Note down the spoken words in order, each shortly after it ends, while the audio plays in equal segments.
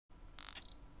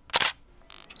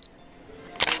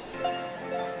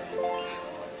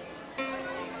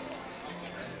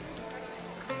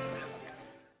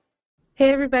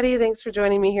Hey everybody, thanks for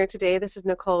joining me here today. This is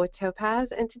Nicole with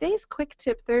Topaz, and today's Quick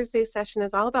Tip Thursday session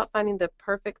is all about finding the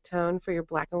perfect tone for your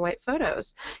black and white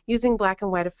photos using black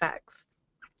and white effects.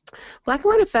 Black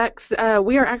and white effects,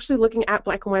 we are actually looking at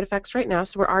black and white effects right now,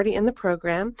 so we're already in the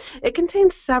program. It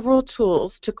contains several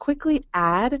tools to quickly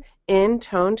add in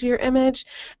tone to your image,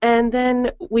 and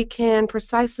then we can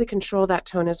precisely control that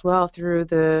tone as well through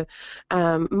the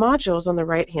modules on the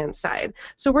right-hand side.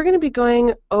 So we're going to be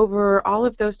going over all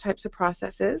of those types of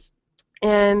processes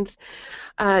and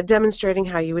demonstrating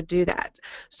how you would do that.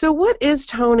 So what is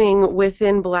toning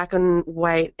within black and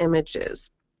white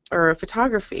images or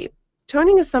photography?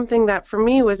 Toning is something that for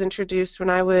me was introduced when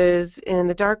I was in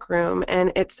the darkroom,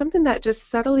 and it's something that just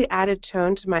subtly added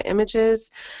tone to my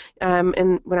images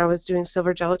and when I was doing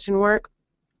silver gelatin work.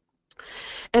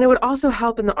 And it would also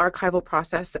help in the archival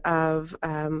process of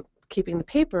keeping the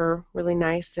paper really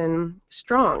nice and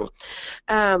strong.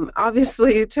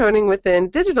 Obviously, toning within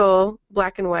digital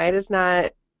black and white is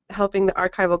not helping the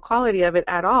archival quality of it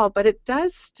at all, but it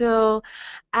does still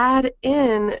add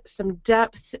in some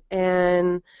depth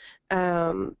and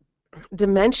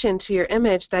dimension to your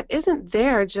image that isn't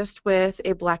there just with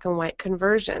a black and white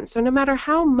conversion. So no matter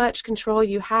how much control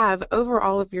you have over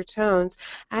all of your tones,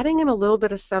 adding in a little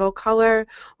bit of subtle color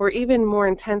or even more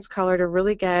intense color to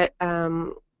really get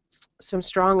some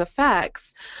strong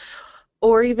effects,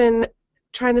 or even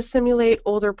trying to simulate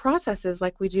older processes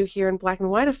like we do here in black and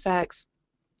white effects,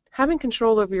 having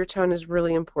control over your tone is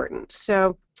really important.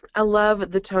 So I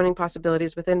love the toning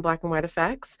possibilities within black and white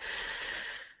effects.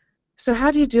 So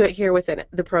how do you do it here within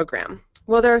the program?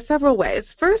 Well, there are several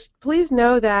ways. First, please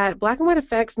know that black and white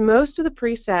effects, most of the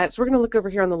presets, we're going to look over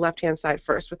here on the left-hand side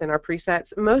first within our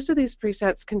presets, most of these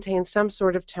presets contain some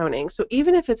sort of toning. So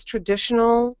even if it's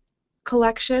traditional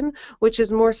collection, which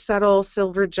is more subtle,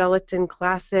 silver gelatin,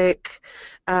 classic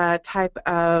type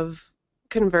of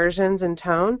conversions and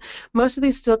tone, most of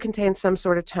these still contain some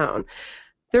sort of tone.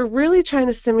 They're really trying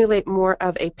to simulate more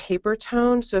of a paper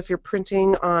tone, so if you're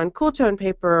printing on cool tone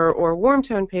paper or warm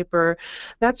tone paper,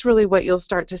 that's really what you'll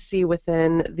start to see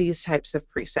within these types of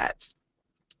presets.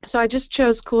 So I just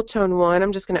chose Cool Tone 1.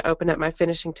 I'm just going to open up my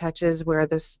finishing touches where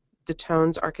the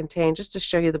tones are contained just to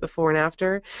show you the before and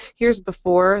after. Here's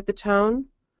before the tone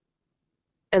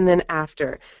and then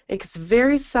after. It's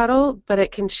very subtle, but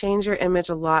it can change your image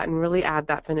a lot and really add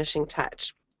that finishing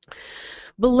touch.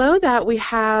 Below that we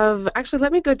have, actually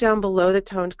let me go down below the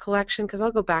toned collection because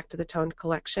I'll go back to the toned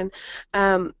collection,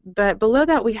 but below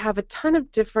that we have a ton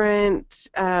of different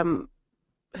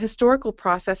historical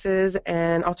processes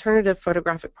and alternative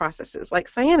photographic processes like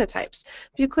cyanotypes.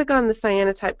 If you click on the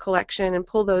cyanotype collection and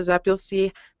pull those up, you'll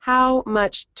see how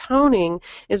much toning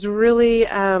is really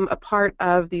a part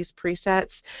of these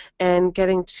presets and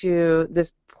getting to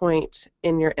this point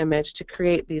in your image to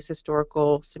create these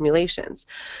historical simulations.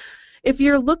 If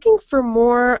you're looking for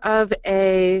more of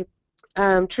a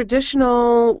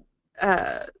traditional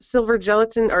silver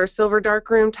gelatin or silver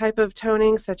darkroom type of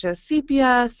toning, such as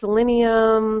sepia,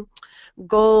 selenium,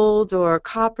 gold, or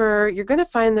copper, you're going to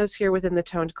find those here within the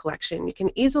toned collection. You can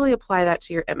easily apply that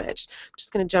to your image. I'm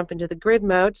just going to jump into the grid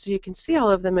mode so you can see all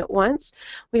of them at once.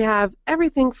 We have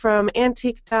everything from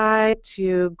antique dye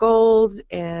to gold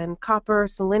and copper,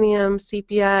 selenium,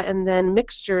 sepia, and then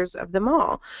mixtures of them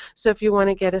all. So if you want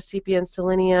to get a sepia and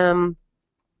selenium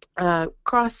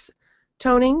cross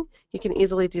toning, you can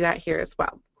easily do that here as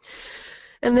well.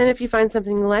 And then if you find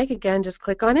something you like, again, just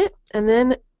click on it, and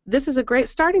then this is a great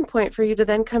starting point for you to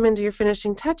then come into your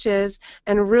finishing touches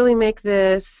and really make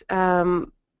this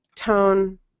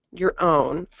tone your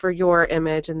own for your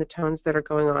image and the tones that are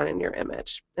going on in your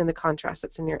image and the contrast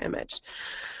that's in your image.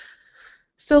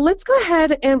 So let's go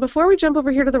ahead, and before we jump over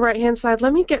here to the right-hand side,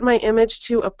 let me get my image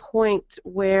to a point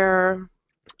where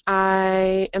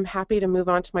I am happy to move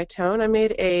on to my tone. I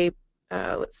made a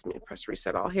let me press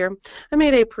reset all here. I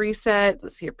made a preset,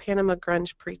 let's see here, Panama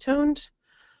Grunge pre-toned.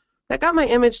 That got my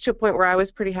image to a point where I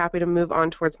was pretty happy to move on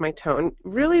towards my tone.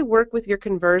 Really work with your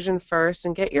conversion first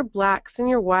and get your blacks and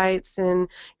your whites and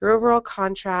your overall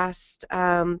contrast.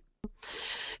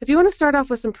 If you want to start off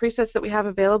with some presets that we have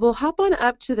available, hop on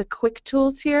up to the quick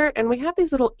tools here, and we have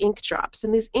these little ink drops,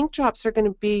 and these ink drops are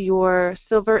going to be your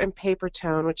silver and paper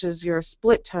tone, which is your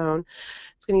split tone.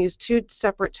 It's going to use two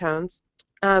separate tones.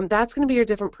 That's going to be your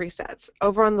different presets.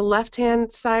 Over on the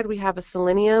left-hand side, we have a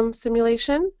selenium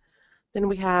simulation. Then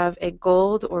we have a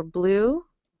gold or blue,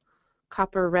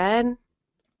 copper red,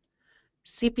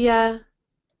 sepia,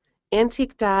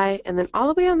 antique dye, and then all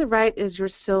the way on the right is your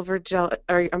silver gel,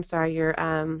 or I'm sorry, your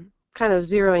kind of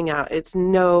zeroing out. It's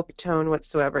no tone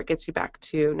whatsoever. It gets you back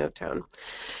to no tone.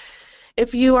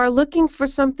 If you are looking for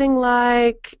something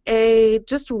like a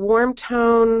just warm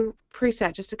tone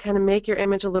preset, just to kind of make your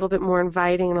image a little bit more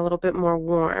inviting and a little bit more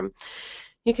warm,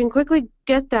 you can quickly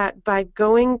get that by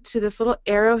going to this little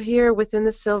arrow here within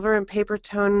the silver and paper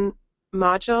tone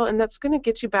module, and that's going to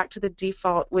get you back to the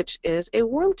default, which is a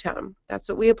warm tone. That's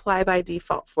what we apply by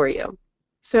default for you.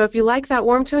 So if you like that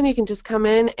warm tone, you can just come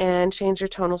in and change your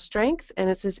tonal strength,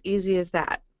 and it's as easy as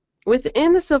that.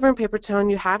 Within the silver and paper tone,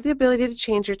 you have the ability to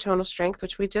change your tonal strength,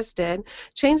 which we just did.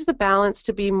 Change the balance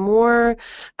to be more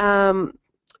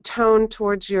tone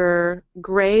towards your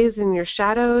grays and your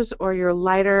shadows, or your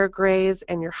lighter grays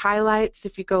and your highlights.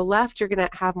 If you go left, you're going to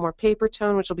have more paper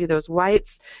tone, which will be those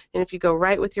whites, and if you go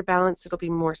right with your balance, it'll be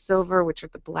more silver, which are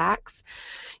the blacks.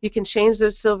 You can change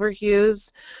those silver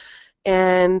hues,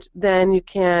 and then you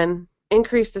can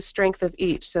increase the strength of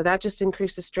each. So that just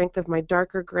increased the strength of my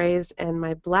darker grays and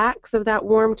my blacks of that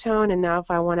warm tone, and now if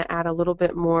I want to add a little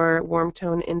bit more warm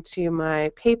tone into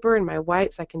my paper and my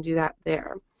whites, I can do that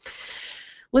there.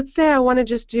 Let's say I want to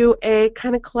just do a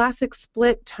kind of classic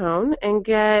split tone and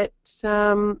get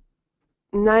some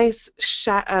nice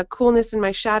coolness in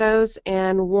my shadows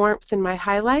and warmth in my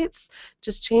highlights.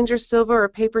 Just change your silver or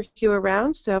paper hue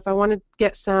around. So if I want to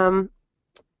get some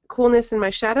coolness in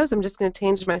my shadows, I'm just going to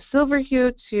change my silver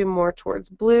hue to more towards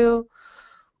blue.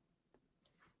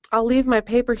 I'll leave my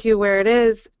paper hue where it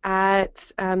is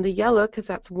at the yellow because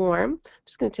that's warm. I'm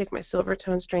just going to take my silver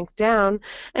tone strength down,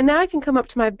 and now I can come up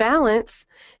to my balance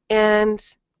and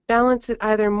balance it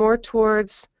either more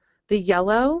towards the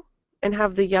yellow and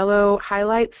have the yellow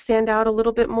highlights stand out a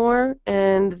little bit more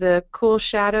and the cool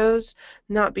shadows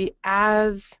not be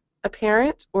as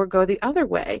apparent, or go the other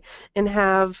way and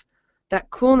have that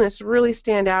coolness really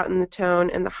stand out in the tone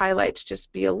and the highlights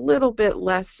just be a little bit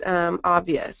less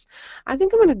obvious. I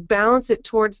think I'm going to balance it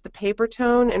towards the paper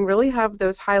tone and really have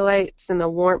those highlights and the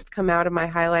warmth come out of my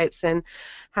highlights and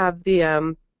have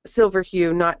the silver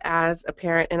hue not as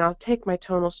apparent. And I'll take my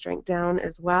tonal strength down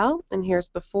as well. And here's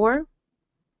before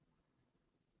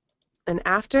and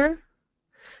after.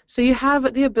 So you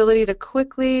have the ability to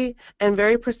quickly and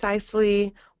very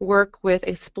precisely work with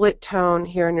a split tone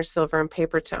here in your silver and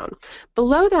paper tone.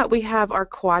 Below that we have our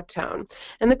quad tone.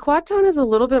 And the quad tone is a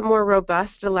little bit more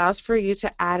robust. It allows for you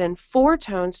to add in 4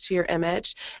 tones to your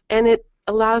image, and it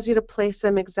allows you to place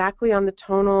them exactly on the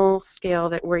tonal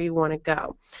scale where you want to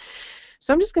go.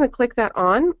 So I'm just going to click that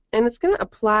on, and it's going to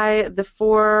apply the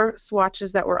 4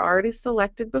 swatches that were already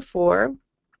selected before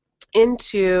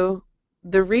into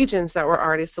the regions that were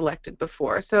already selected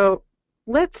before. So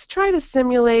let's try to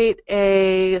simulate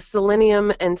a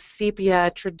selenium and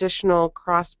sepia traditional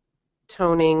cross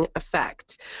toning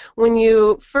effect. When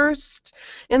you first,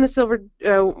 in the silver,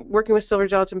 working with silver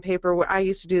gelatin paper, I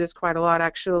used to do this quite a lot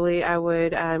actually, I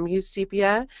would use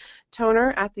sepia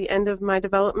toner at the end of my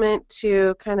development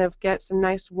to kind of get some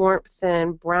nice warmth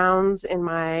and browns in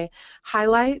my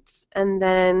highlights, and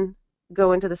then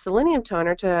go into the selenium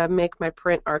toner to make my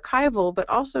print archival, but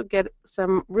also get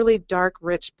some really dark,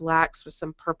 rich blacks with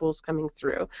some purples coming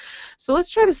through. So let's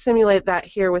try to simulate that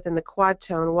here within the quad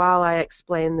tone while I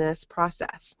explain this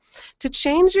process. To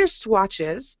change your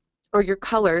swatches, or your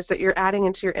colors that you're adding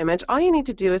into your image, all you need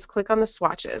to do is click on the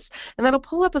swatches, and that'll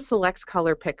pull up a select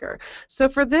color picker. So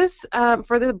for this,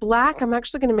 for the black, I'm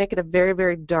actually going to make it a very,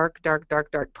 very dark, dark,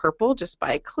 dark, dark purple just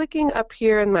by clicking up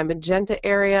here in my magenta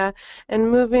area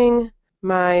and moving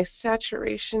my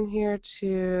saturation here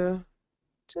to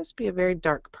just be a very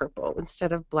dark purple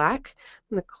instead of black.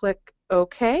 I'm going to click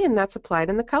OK, and that's applied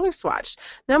in the color swatch.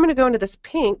 Now I'm going to go into this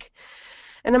pink,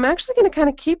 and I'm actually going to kind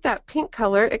of keep that pink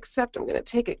color, except I'm going to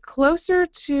take it closer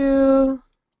to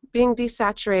being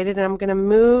desaturated, and I'm going to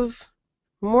move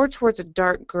more towards a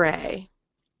dark gray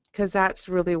because that's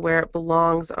really where it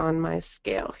belongs on my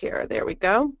scale here. There we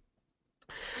go.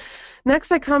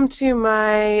 Next I come to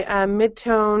my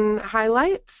mid-tone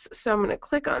highlights, so I'm going to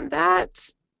click on that,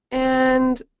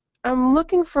 and I'm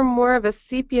looking for more of a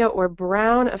sepia or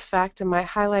brown effect in my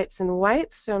highlights and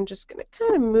whites, so I'm just going to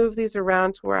kind of move these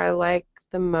around to where I like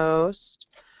the most.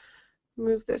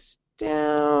 Move this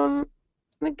down,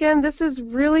 and again, this is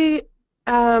really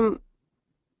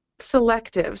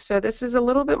selective, so this is a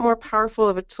little bit more powerful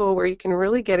of a tool where you can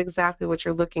really get exactly what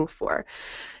you're looking for.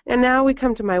 And now we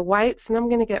come to my whites, and I'm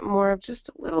going to get more of just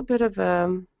a little bit of a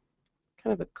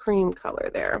kind of a cream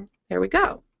color there. There we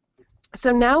go.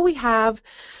 So now we have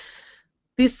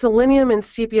these selenium and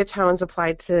sepia tones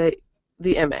applied to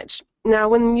the image. Now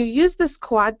when you use this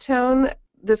quad tone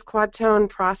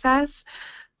process,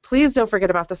 please don't forget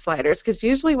about the sliders, because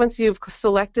usually once you've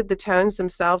selected the tones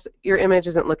themselves, your image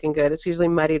isn't looking good. It's usually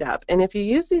muddied up. And if you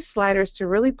use these sliders to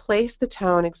really place the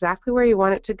tone exactly where you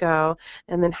want it to go,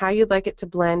 and then how you'd like it to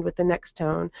blend with the next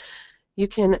tone, you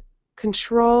can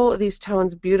control these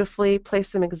tones beautifully,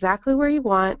 place them exactly where you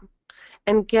want,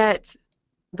 and get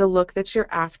the look that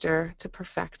you're after to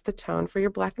perfect the tone for your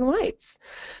black and whites.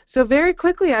 So very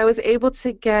quickly I was able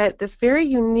to get this very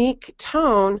unique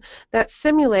tone that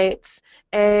simulates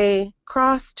a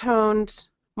cross-toned,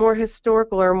 more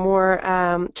historical or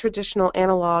more traditional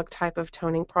analog type of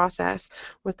toning process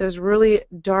with those really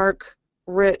dark,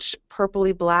 rich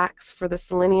purpley blacks for the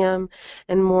selenium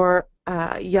and more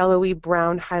yellowy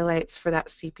brown highlights for that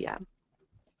sepia.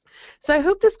 So I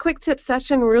hope this quick tip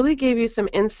session really gave you some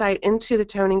insight into the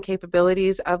toning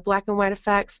capabilities of black and white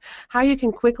effects, how you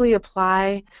can quickly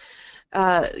apply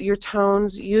your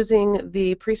tones using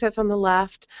the presets on the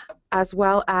left, as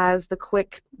well as the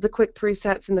quick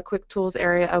presets in the quick tools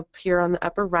area up here on the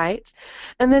upper right,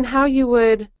 and then how you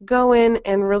would go in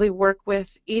and really work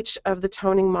with each of the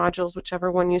toning modules, whichever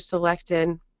one you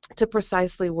selected, to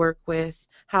precisely work with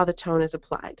how the tone is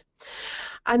applied.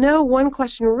 I know one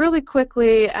question really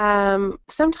quickly,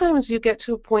 sometimes you get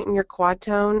to a point in your quad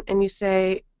tone and you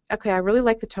say, okay, I really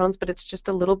like the tones, but it's just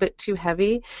a little bit too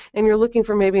heavy, and you're looking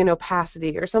for maybe an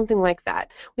opacity or something like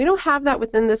that. We don't have that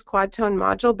within this quad tone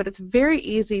module, but it's very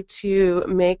easy to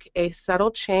make a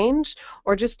subtle change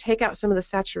or just take out some of the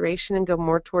saturation and go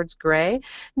more towards gray. And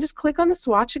just click on the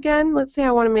swatch again. Let's say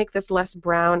I want to make this less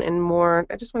brown and more,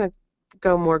 I just want to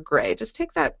go more gray. Just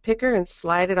take that picker and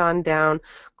slide it on down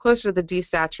closer to the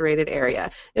desaturated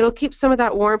area. It'll keep some of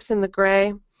that warmth in the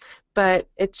gray, but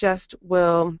it just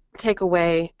will take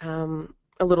away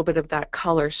a little bit of that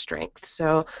color strength.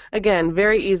 So again,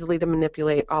 very easily to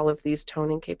manipulate all of these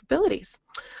toning capabilities.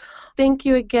 Thank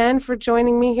you again for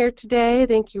joining me here today.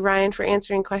 Thank you, Ryan, for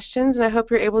answering questions, and I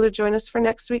hope you're able to join us for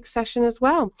next week's session as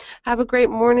well. Have a great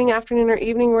morning, afternoon, or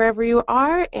evening wherever you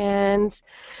are, and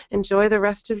enjoy the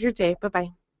rest of your day.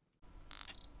 Bye-bye.